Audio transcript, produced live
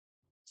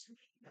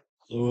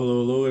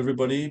Hello,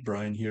 everybody.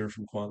 Brian here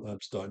from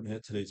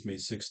quantlabs.net. Today's May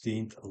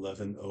 16th,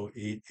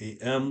 11:08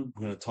 a.m.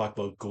 We're going to talk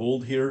about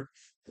gold here.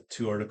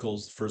 Two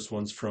articles. The first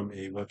one's from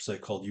a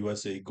website called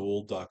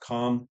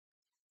usagold.com.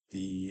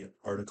 The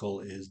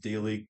article is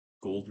Daily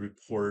Gold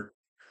Report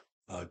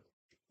uh,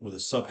 with a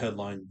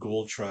subheadline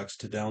Gold tracks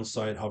to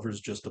downside,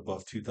 hovers just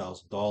above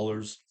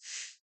 $2,000.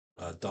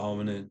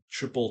 Dominant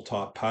triple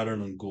top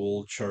pattern on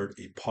gold chart,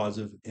 a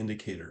positive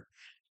indicator.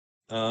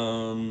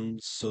 So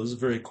this is a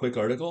very quick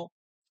article.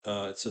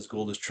 It says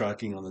gold is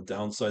tracking on the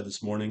downside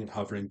this morning,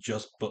 hovering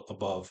just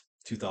above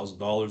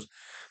 $2,000.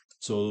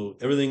 So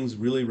everything's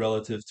really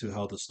relative to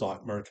how the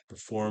stock market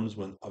performs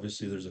when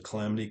obviously there's a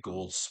calamity,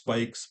 gold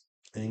spikes,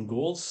 and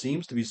gold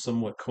seems to be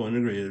somewhat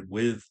co-integrated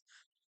with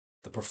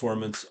the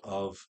performance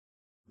of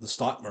the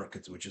stock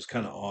markets, which is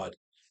kind of odd.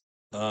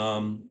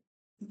 Um,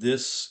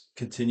 this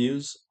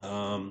continues.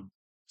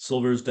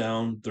 Silver is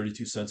down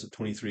 32 cents at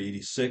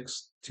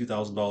 23.86.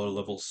 $2,000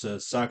 level,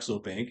 says Saxo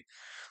Bank,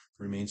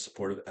 remains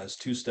supportive as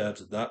two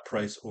stabs at that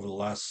price over the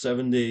last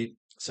 7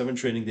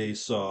 trading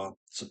days saw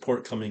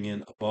support coming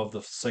in above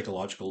the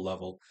psychological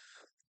level,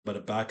 but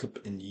a backup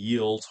in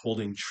yields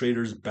holding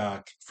traders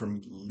back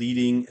from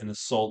leading an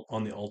assault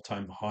on the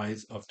all-time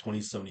highs of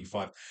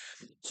 2075.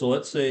 So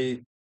let's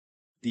say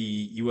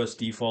the US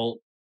default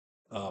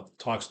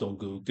talks don't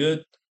go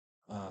good.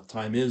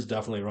 Time is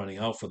definitely running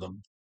out for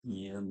them,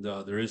 and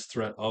there is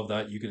threat of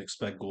that. You can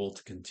expect gold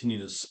to continue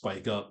to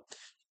spike up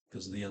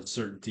because of the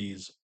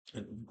uncertainties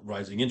and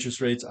rising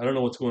interest rates. I don't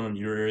know what's going on in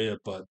your area,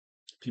 but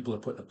people are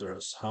putting up their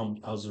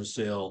houses for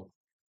sale,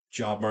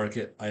 job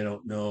market. I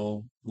don't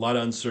know. A lot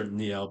of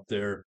uncertainty out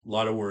there, a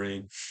lot of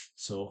worrying.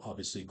 So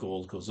obviously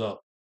gold goes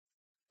up.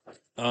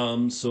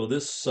 So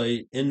this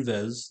site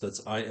Invez,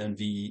 that's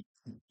INVEZZ,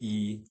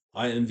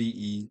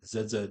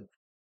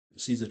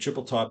 sees a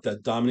triple top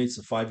that dominates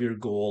the 5-year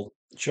gold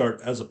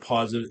chart as a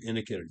positive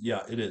indicator.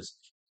 Yeah, it is.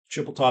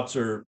 Triple tops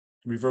are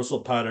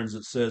reversal patterns,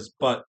 it says,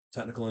 but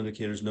technical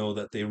indicators know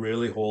that they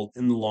rarely hold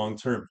in the long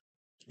term.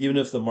 Even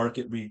if the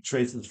market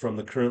retraces from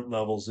the current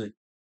levels, it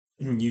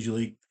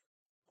usually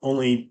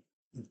only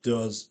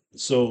does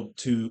so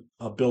to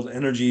build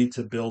energy,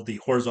 to build the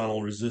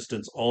horizontal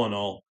resistance. All in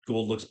all,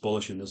 gold looks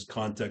bullish in this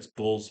context.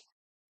 Bulls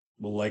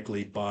will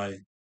likely buy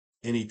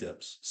any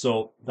dips.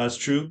 So that's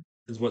true,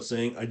 is what's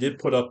saying. I did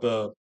put up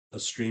a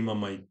stream on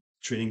my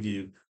trading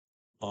view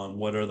on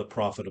what are the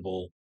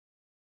profitable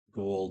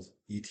gold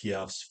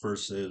ETFs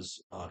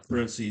versus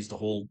currencies to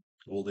hold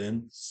gold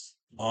in.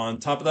 On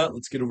top of that,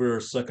 let's get over our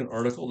second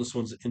article. This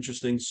one's an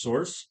interesting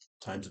source,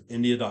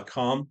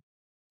 timesofindia.com.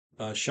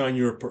 Shine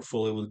your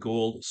portfolio with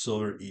gold,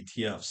 silver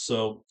ETFs.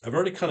 So I've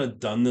already kind of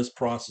done this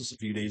process a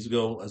few days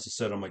ago, as I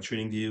said on my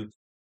trading view.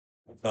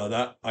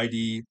 That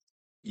ID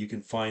you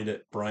can find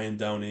at Brian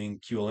Downing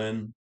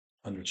QLN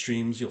under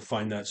streams. You'll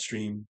find that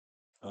stream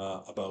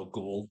about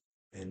gold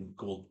and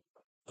gold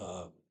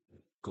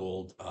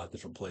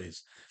different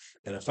plays.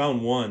 And I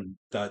found one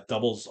that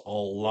doubles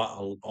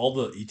all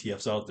the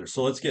ETFs out there.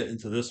 So let's get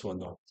into this one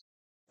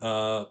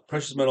though.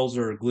 Precious metals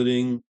are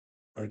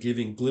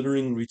giving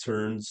glittering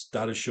returns.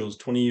 Data shows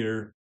 20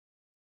 years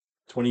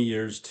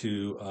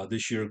to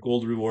this year.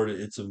 Gold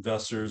rewarded its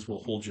investors.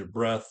 Will hold your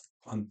breath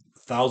on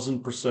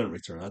 1,000%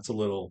 return. That's a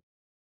little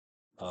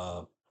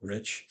uh,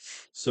 rich.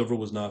 Silver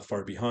was not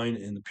far behind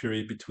in the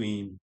period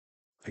between,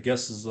 I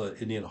guess, this is the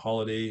Indian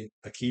holiday,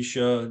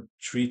 Akisha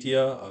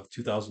Tritiya of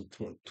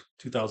 2003,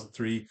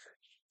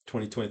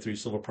 2023.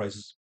 Silver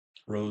prices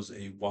rose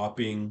a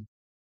whopping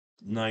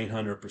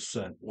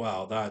 900%.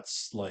 Wow,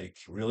 that's like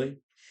really.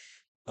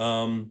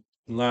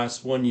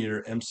 Last 1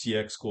 year,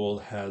 MCX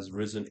gold has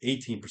risen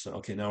 18%.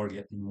 Okay, now we're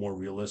getting more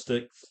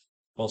realistic.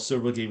 While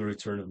silver gave a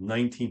return of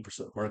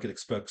 19%. Market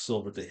expects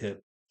silver to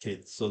hit. Okay,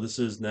 so this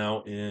is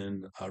now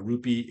in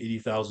rupee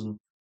 80,000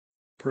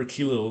 per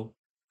kilo,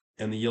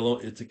 and the yellow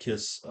it's a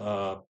kiss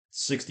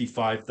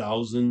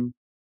 65,000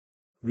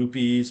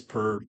 rupees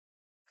per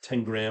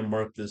 10 gram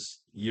mark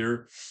this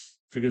year.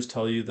 Figures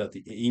tell you that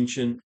the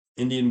ancient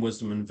Indian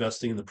wisdom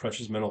investing in the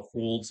precious metal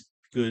holds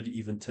good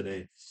even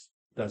today.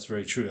 That's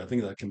very true. I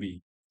think that can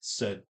be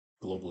said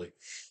globally.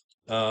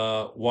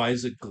 Why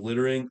is it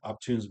glittering?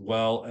 Opportunities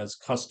well as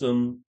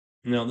custom.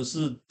 Now, this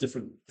is a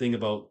different thing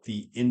about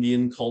the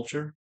Indian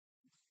culture.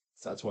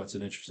 That's why it's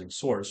an interesting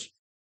source.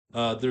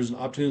 There's an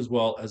opportunity as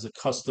well as a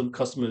custom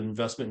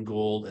investment in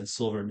gold and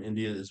silver in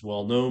India is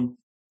well known.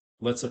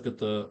 Let's look at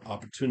the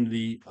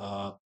opportunity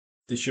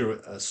this year,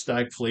 a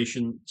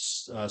stagflation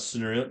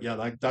scenario.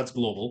 Yeah, that's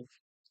global.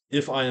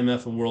 If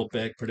IMF and World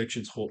Bank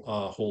predictions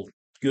hold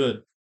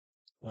good,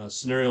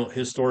 scenario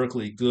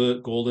historically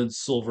good, gold and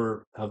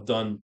silver have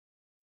done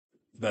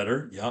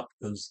better. Yeah,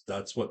 because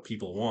that's what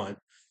people want.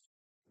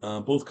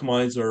 Both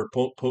commodities are a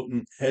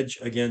potent hedge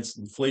against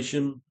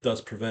inflation, thus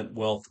prevent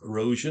wealth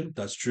erosion.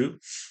 That's true.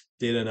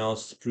 Data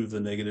analysis prove the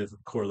negative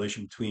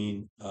correlation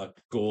between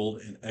gold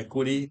and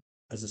equity.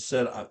 As I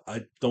said,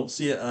 I don't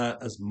see it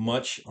as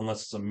much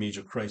unless it's a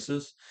major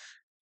crisis.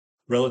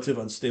 Relative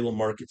unstable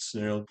market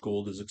scenario,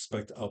 gold is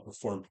expected to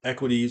outperform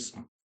equities.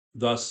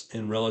 thus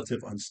in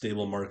relative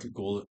unstable market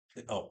gold.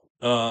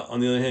 On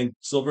the other hand,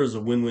 silver is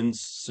a win-win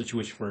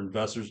situation for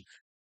investors.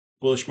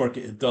 Bullish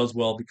market, it does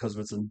well because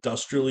of its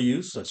industrial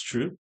use. That's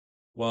true.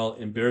 While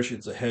in bearish,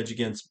 it's a hedge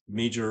against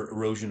major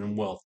erosion in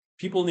wealth.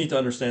 People need to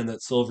understand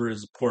that silver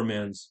is a poor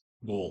man's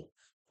gold.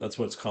 That's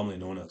what it's commonly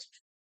known as.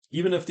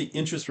 Even if the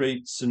interest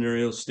rate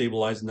scenario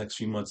stabilizes in the next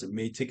few months, it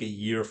may take a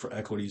year for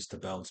equities to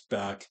bounce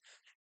back.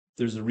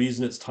 There's a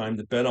reason it's time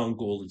to bet on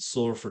gold and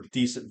silver for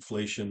decent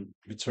inflation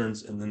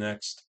returns in the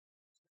next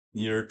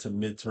year to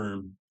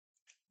midterm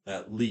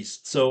at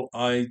least. So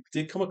I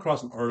did come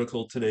across an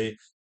article today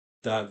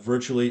that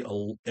virtually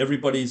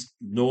everybody's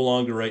no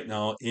longer right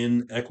now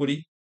in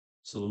equity.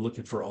 So they're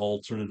looking for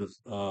alternative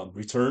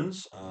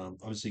returns.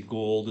 Obviously,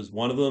 gold is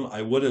one of them.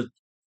 I would have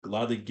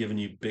gladly given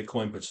you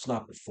Bitcoin, but it's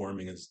not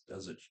performing as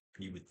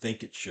you would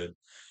think it should.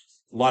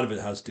 A lot of it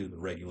has to do with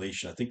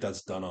regulation. I think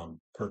that's done on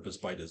purpose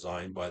by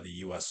design by the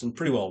US and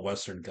pretty well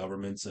Western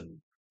governments and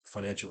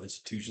financial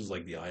institutions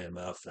like the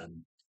IMF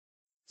and,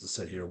 as I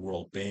said here,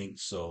 World Bank.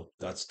 So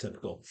that's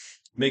typical.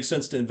 Makes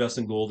sense to invest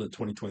in gold in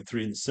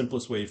 2023. And the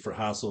simplest way for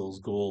hassles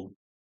gold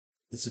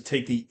is to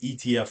take the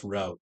ETF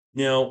route.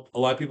 Now, a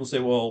lot of people say,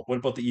 well, what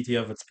about the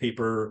ETF? It's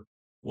paper.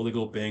 Will they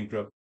go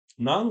bankrupt?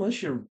 Not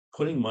unless you're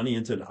putting money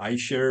into an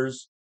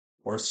iShares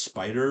or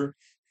Spider.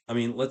 I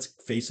mean, let's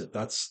face it,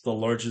 that's the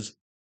largest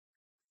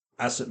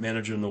asset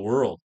manager in the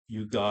world.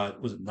 You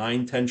got, was it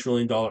 $9, $10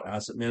 trillion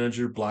asset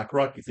manager,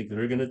 BlackRock? You think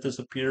they're going to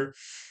disappear?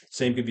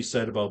 Same could be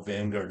said about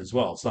Vanguard as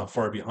well. It's not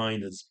far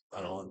behind. It's,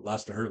 I don't know,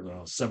 last I heard, I don't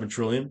know, 7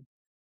 trillion.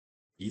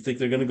 You think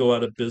they're going to go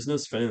out of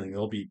business? If anything,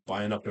 they'll be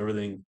buying up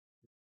everything,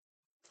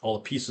 all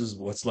the pieces,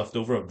 what's left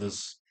over of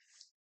this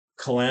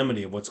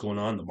calamity of what's going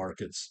on in the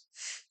markets.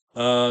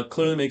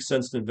 Clearly makes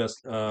sense to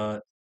invest.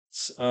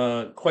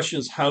 Question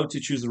is how to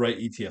choose the right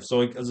ETF. So,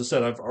 like, as I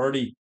said, I've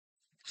already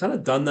kind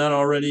of done that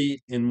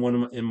already in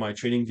in my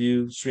Trading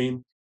View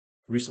stream,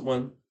 recent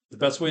one. The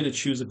best way to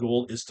choose a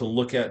gold is to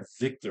look at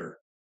Victor,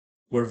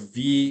 where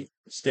V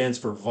stands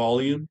for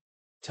volume,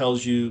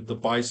 tells you the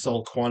buy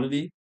sell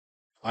quantity.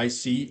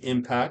 IC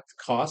impact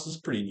cost is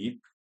pretty neat.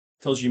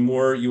 Tells you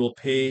more you will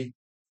pay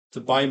to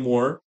buy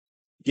more,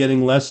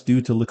 getting less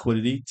due to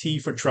liquidity. T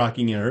for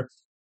tracking error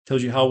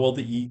tells you how well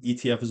the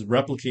ETF is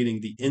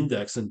replicating the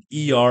index, and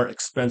ER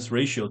expense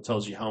ratio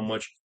tells you how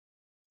much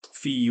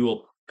fee you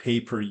will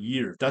pay per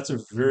year. That's a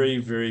very,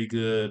 very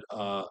good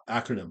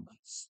acronym.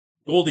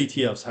 Gold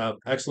ETFs have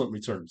excellent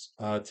returns.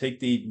 Take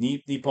the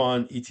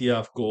Nippon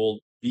ETF Gold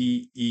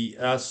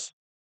BES.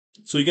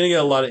 So you're going to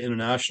get a lot of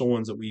international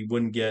ones that we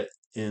wouldn't get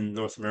in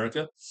North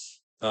America.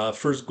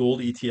 First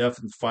gold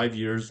ETF in 5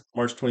 years,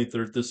 March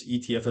 23rd. This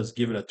ETF has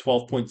given a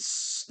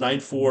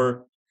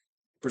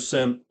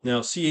 12.94%. Now,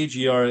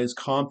 CAGR is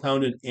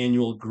compounded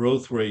annual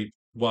growth rate,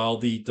 while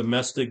the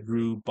domestic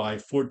grew by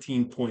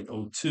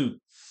 14.02.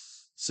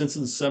 Since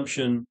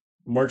inception,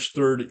 March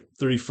 3rd,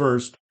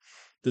 31st,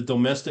 the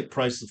domestic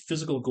price of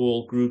physical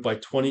gold grew by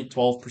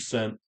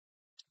 12%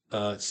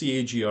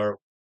 CAGR,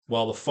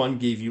 while the fund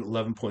gave you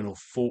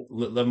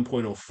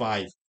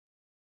 11.05.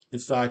 In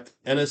fact,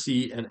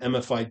 NSE and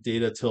MFI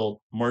data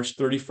till March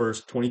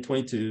 31st,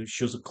 2022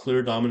 shows a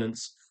clear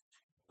dominance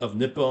of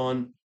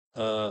Nippon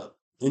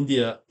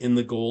India in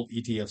the gold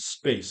ETF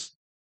space.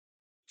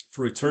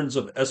 For returns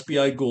of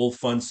SBI Gold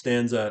Fund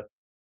stands at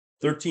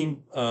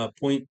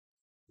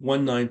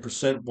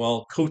 13.19%,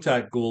 while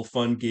Kotak Gold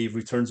Fund gave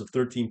returns of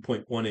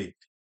 13.18.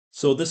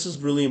 So this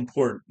is really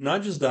important.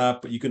 Not just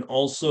that, but you can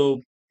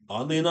also,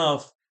 oddly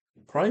enough,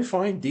 probably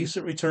find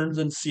decent returns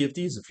in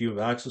CFDs if you have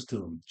access to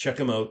them. Check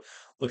them out.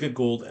 Look at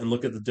gold and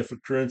look at the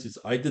different currencies.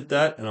 I did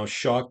that and I was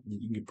shocked.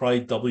 You could probably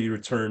double your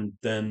return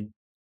then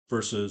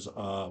versus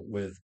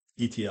with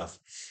ETF.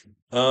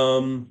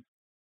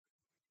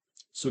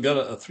 So we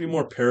got three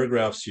more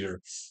paragraphs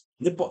here.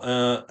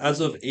 As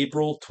of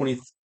April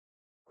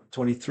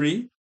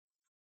 2023,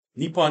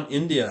 Nippon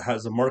India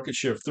has a market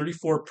share of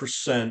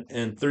 34%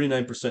 and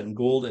 39% in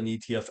gold and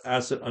ETF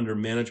asset under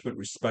management,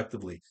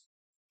 respectively.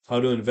 How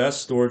to invest,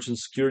 storage, and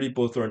security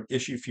both are an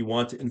issue if you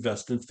want to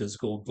invest in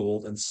physical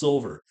gold and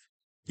silver.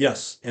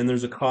 Yes, and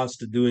there's a cost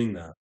to doing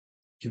that.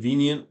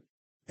 Convenient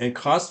and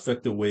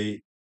cost-effective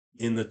way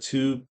in the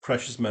two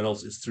precious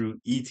metals is through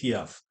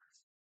ETF.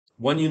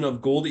 1 unit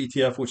of gold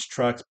ETF, which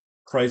tracks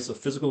price of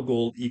physical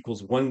gold,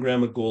 equals 1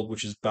 gram of gold,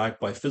 which is backed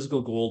by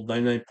physical gold,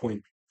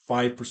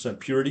 99.5%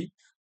 purity.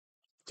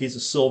 Case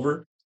of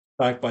silver,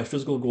 backed by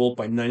physical gold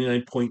by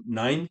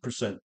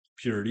 99.9%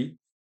 purity.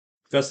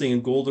 Investing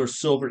in gold or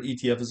silver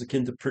ETF is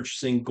akin to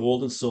purchasing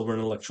gold and silver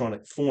in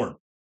electronic form.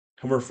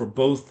 However, for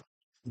both,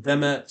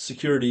 them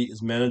security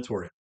is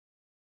mandatory.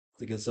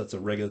 I guess that's a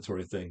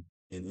regulatory thing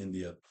in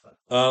India.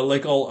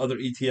 Like all other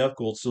ETF,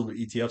 gold, silver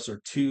ETFs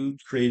are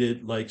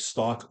traded like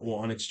stock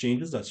or on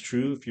exchanges. That's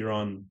true if you're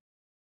on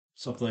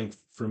something like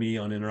for me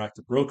on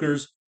Interactive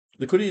Brokers.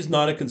 Liquidity is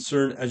not a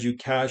concern as you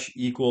cash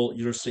equal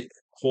your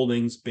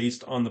holdings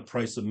based on the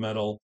price of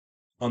metal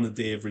on the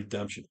day of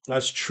redemption.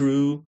 That's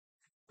true,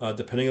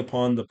 depending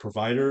upon the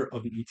provider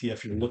of the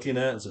ETF you're looking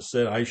at. As I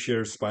said,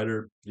 iShares,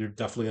 Spider, you're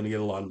definitely going to get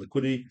a lot of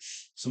liquidity.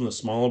 Some of the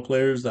smaller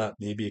players, that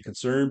may be a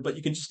concern, but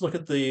you can just look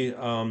at the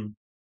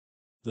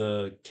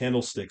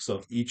candlesticks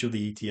of each of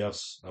the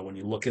ETFs when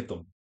you look at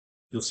them.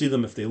 You'll see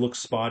them if they look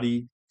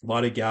spotty, a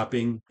lot of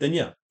gapping, then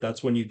yeah,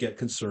 that's when you get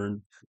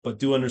concerned. But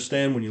do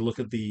understand when you look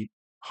at the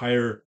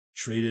higher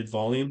traded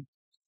volume,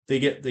 they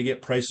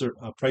get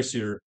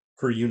pricier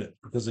per unit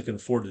because they can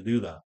afford to do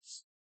that.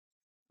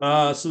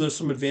 So there's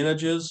some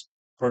advantages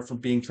apart from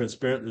being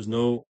transparent. There's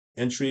no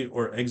entry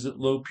or exit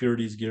low.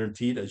 Purity is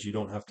guaranteed as you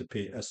don't have to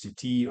pay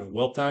STT or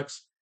wealth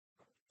tax.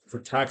 For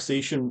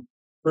taxation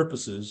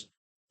purposes,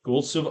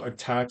 gold silver are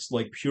taxed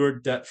like pure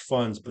debt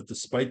funds, but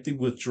despite the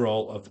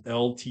withdrawal of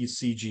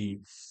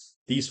LTCG,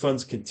 these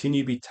funds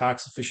continue to be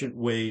tax efficient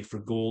way for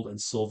gold and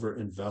silver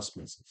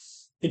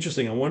investments.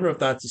 Interesting. I wonder if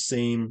that's the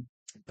same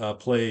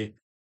play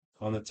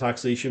on the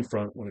taxation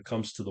front when it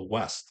comes to the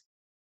West.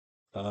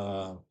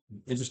 Uh,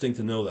 Interesting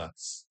to know that.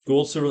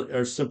 Gold, silver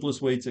are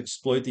simplest way to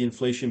exploit the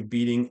inflation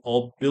beating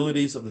all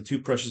abilities of the two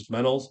precious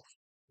metals.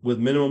 With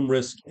minimum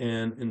risk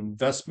and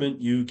investment,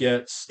 you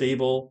get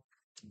stable,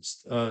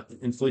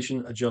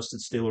 inflation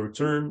adjusted stable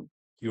return.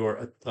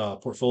 Your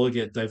portfolio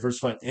get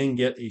diversified and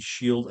get a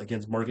shield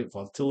against market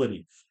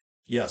volatility.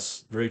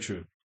 Yes, very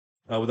true.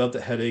 Without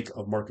the headache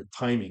of market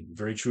timing.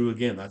 Very true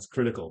again. That's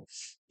critical.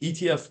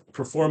 ETF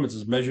performance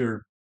is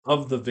measured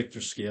of the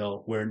Victor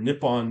scale, where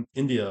Nippon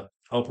India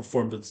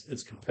outperformed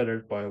its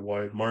competitors by a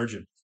wide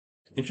margin.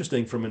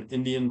 Interesting from an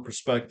Indian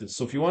perspective.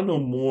 So if you want to know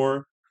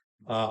more,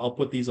 I'll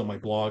put these on my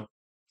blog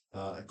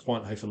at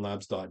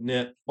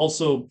quant-labs.net.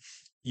 Also,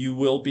 you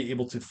will be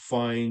able to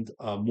find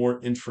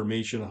more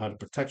information on how to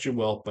protect your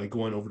wealth by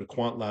going over to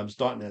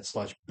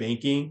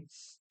quantlabs.net/banking.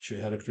 Show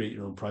you how to create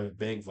your own private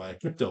bank via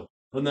crypto.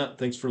 Other than that,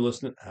 thanks for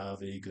listening.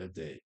 Have a good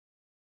day.